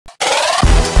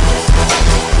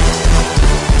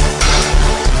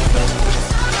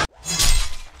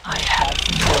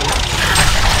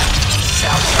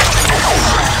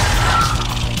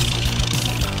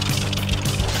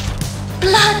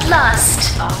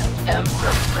bloodlust. I am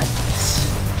relentless.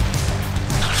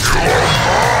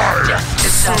 Death to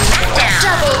self.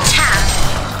 Double tap.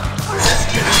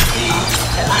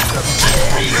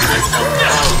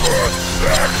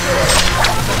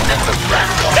 Remember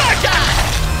Blackwall.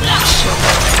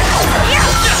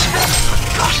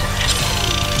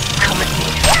 Come at me.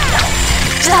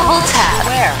 Double tap.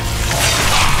 Where?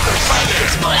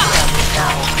 It's my family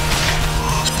now.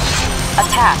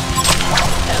 Attack.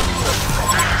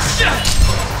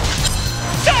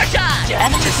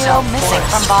 Enemy hero missing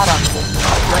from bottom.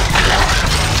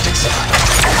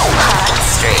 Hot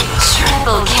streak.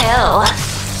 Triple kill.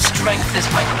 Strength is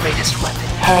my greatest weapon.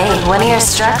 Hey, one of your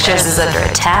structures is under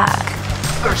attack.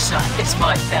 Ursa, it's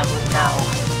my family now.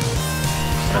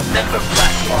 Remember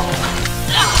Blackwall.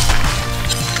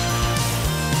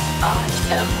 I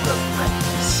am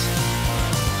relentless.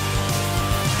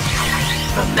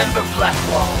 Remember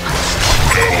Blackwall.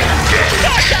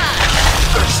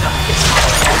 Ursa, it's my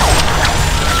family.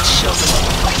 Show them all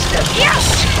the fight them. Yes!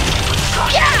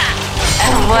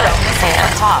 And what a fan.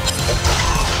 Top.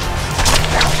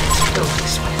 Go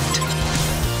this swift.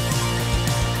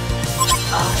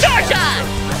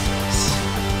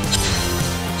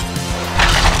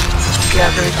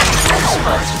 Gather ye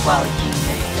rosebuds while ye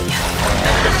may.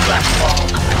 Remember Blackwall.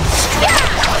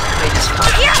 Greatest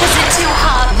fight. Is it too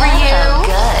hot for you?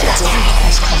 Good.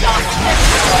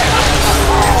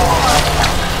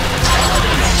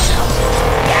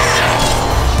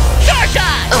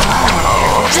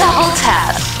 Double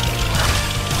tap.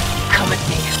 Come at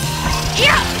me.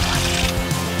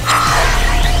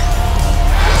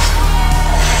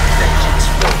 Vengeance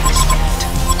will be swift.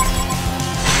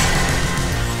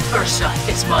 Ursa,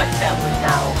 it's my family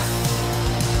now.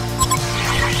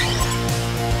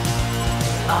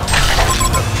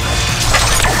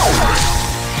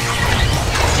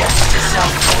 Death to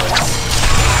South Forest.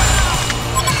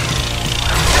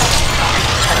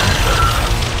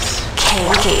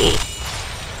 Kinky.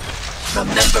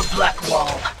 Remember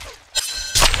Blackwall.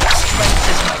 Strength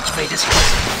is my greatest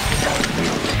weapon.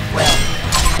 Well,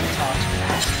 taught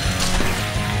that.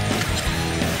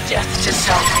 Death to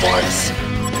South Forest.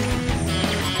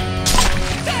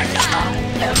 I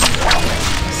am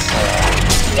relentless.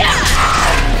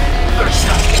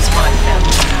 Ursa is my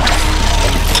family now.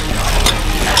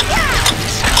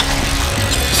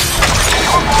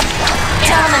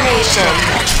 Domination.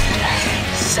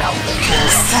 South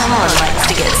Someone likes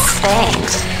to get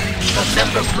spanked.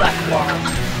 Remember Blackwall.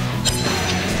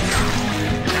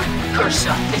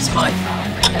 Ursa is my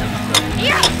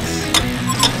family.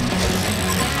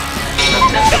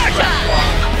 Remember Blackwall.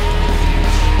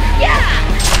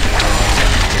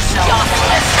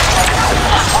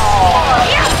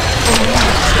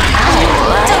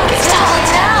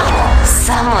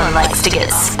 Someone likes to get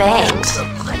spanked.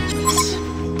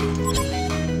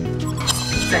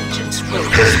 Vengeance will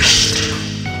be.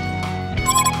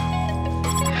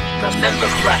 Remember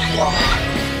Blackwall.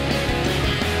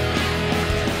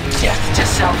 Death to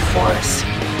South Forest.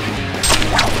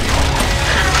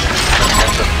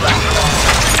 Remember Blackwall.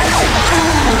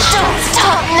 Don't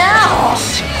stop now!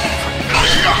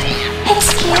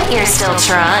 It's cute you're still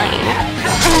trying.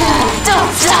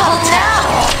 Don't stop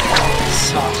now!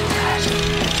 Salt that.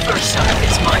 Ursa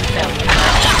is my family.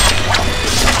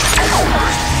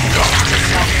 Death to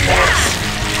South Forest.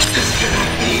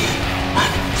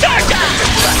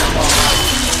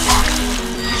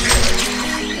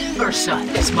 Ursa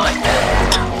is my family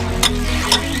now.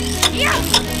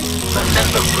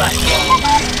 Remember Blackwall.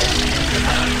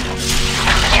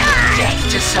 Death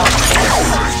to South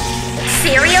Forest.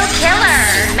 Serial killer!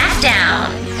 Smackdown!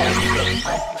 Am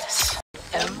relentless.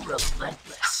 Am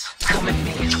relentless. Come at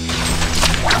me.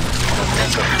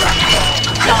 Remember Blackwall.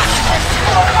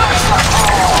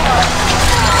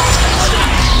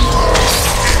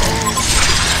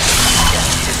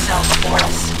 Death to South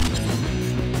Forest.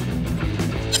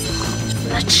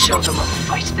 Let's show them a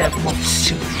fight that won't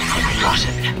soon be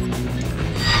forgotten.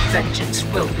 Vengeance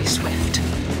will be swift.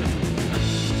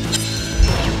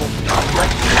 You will not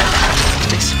let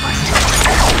this fight.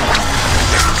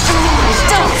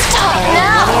 Don't stop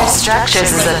now! One of your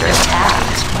structures is under attack.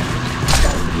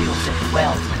 Wield it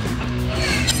well.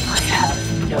 I have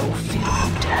no fear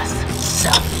of death.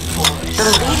 South Forest. The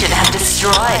Legion have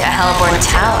destroyed a Hellborn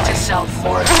tower. To South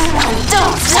Forest.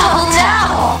 Don't stop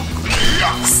now!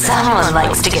 Someone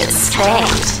likes to get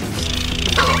spanked.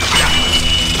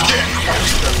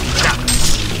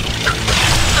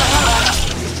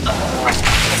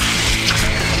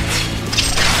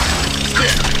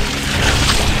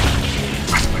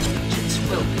 Vengeance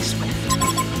will be swift.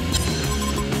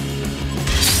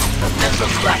 Remember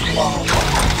Blackwall.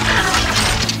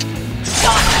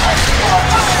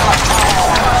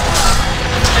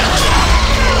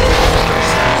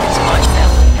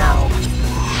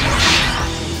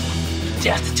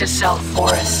 to sell for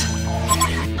us.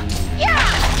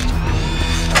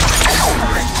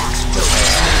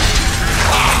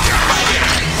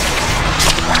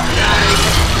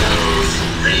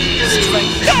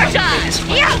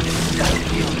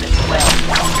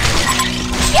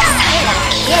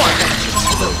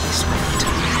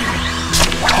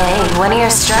 Hey, one of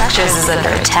your structures is under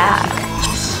attack.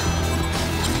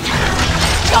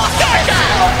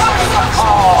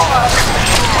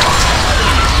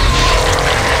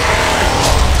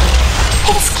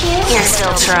 It's cute you're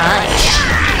still trying.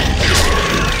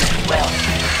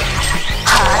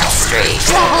 Hot streak.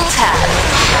 Double tap.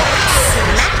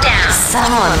 Smackdown.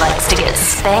 Someone likes to get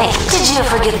spanked. Did you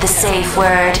forget the safe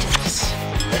word?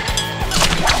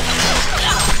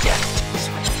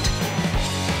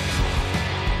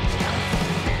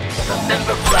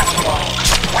 Remember Blackwall.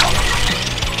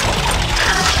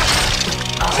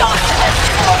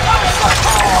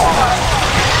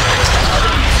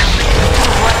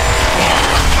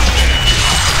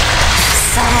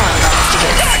 Someone likes to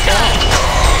get spanked.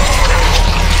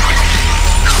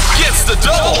 Gets the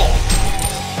double!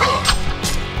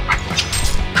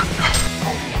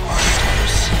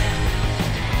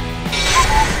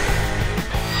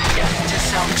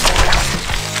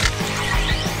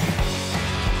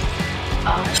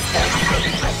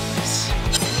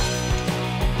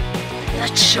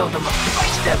 Let's show them a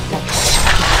fight that won't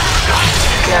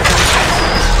That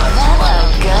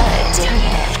looked good, didn't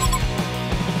it?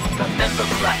 remember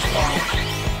Blackwall.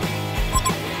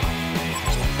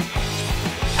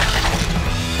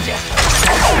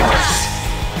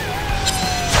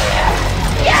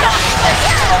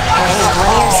 Hey, one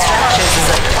of your structures is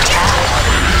under attack.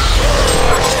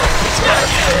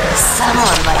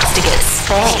 Someone likes to get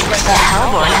spanked. The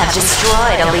Hellborn have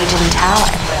destroyed a Legion tower.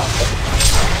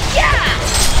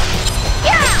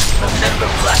 Remember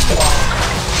Blackwall.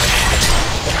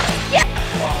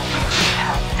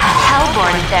 A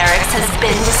Hellborn barracks has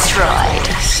been destroyed.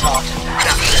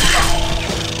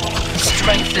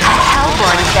 Strengthen A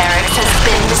Hellborn barracks has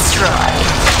been destroyed.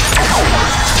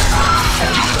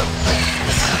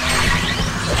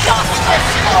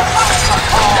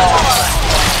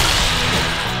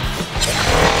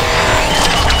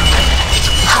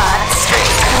 Hot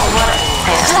streak.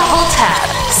 Double tap.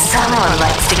 Someone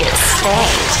likes to get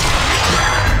spanked.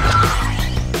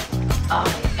 I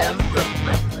am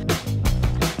relentless.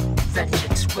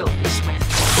 Vengeance will be swift.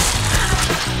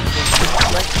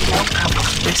 Let the outcome of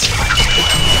this fight.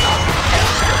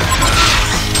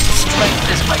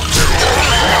 Strength is my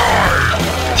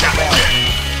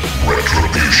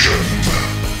Retribution.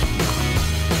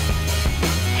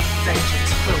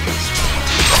 vengeance will be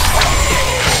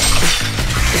swift.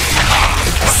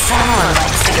 Someone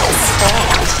likes to get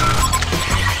spanked.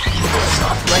 You will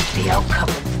not like the outcome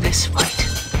of this fight.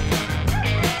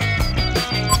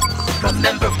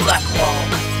 Remember Blackwall.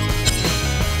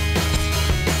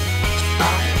 I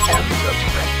am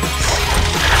relentless.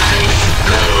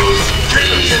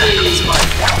 Is my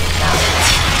now.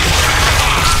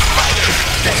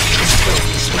 Vengeance will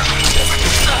be swift.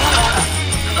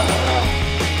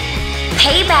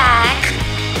 Payback.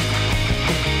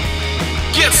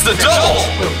 Gets the double!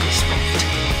 Will be swift.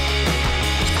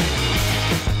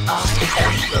 I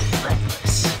am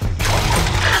relentless.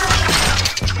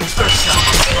 First up.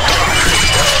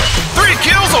 3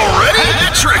 kills already?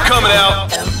 Hat-trick coming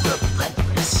out! I am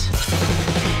relentless.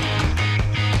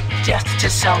 Death to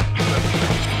South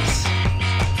relentless.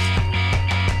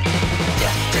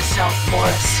 Death to South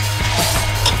Forest.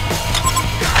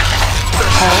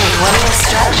 Hey, one of your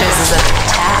structures is under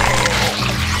attack.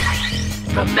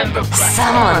 Remember Black.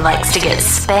 Someone likes to get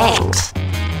spanked.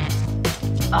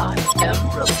 I am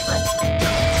relentless.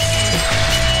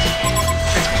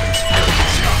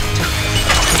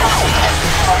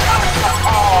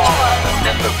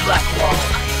 Remember Blackwall.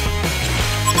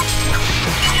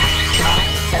 I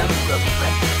am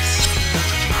relentless.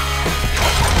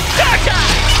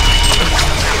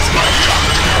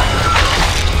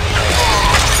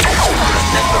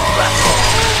 Remember Blackwall.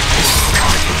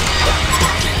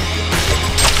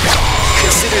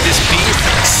 Consider this beef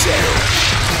settled.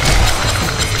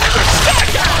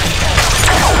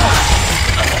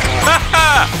 Haha!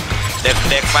 เ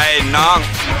ด็กๆไปน้อง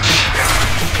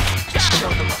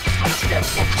Show them a fight that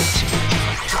won't see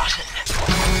rotten.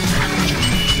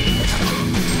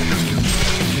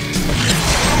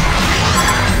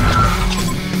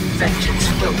 Vengeance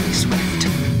will be swift.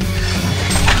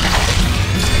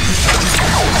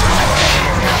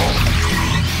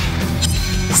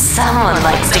 Someone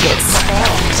likes to get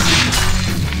spanked.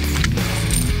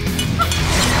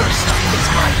 First up is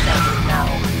my level now.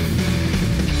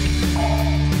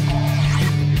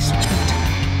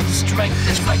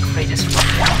 my greatest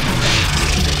weapon.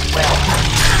 Well,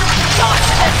 not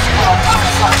as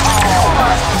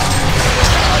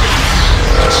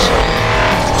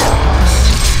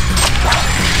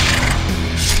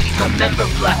remember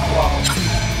Blackwall.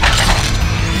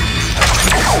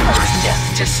 Death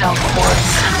to South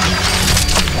Forest.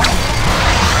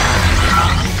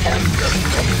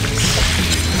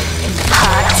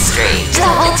 Hot Street.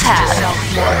 Double tap. South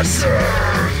Forest.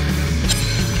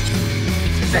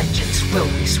 Vengeance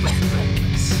will be swift.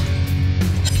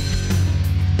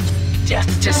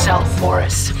 Death to South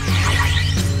Forest.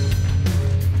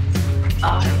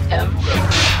 I am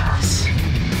Rose.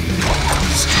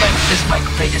 Strength is my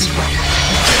greatest weapon.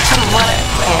 What a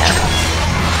man.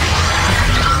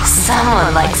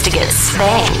 Someone likes to get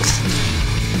spanked.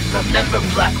 Remember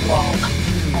Blackwall.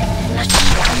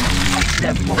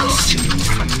 That won't soon be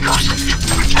forgotten.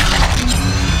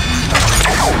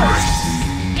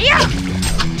 Yeah!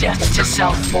 Death to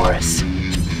South Forest.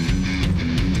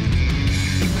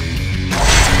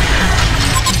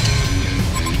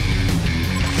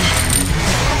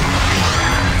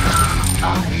 I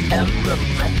am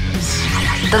relentless.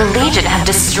 The Legion have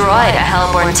destroyed a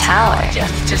Hellborn tower.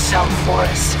 Death to South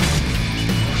Forest.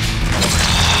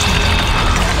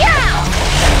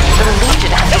 The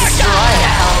Legion have destroyed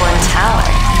a Hellborn tower.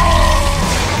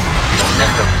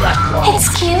 Remember Blackwall. It's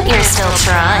cute you're still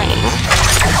trying.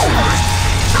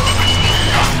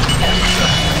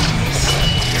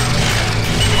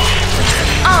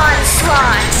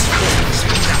 Onslaught!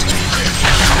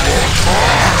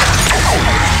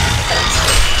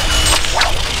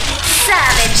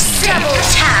 Savage double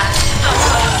tap!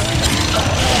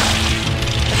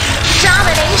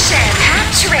 Domination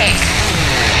hat-trick!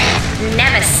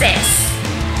 Nemesis!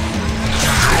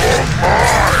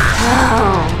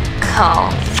 Oh,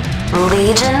 calm.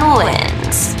 Legion win.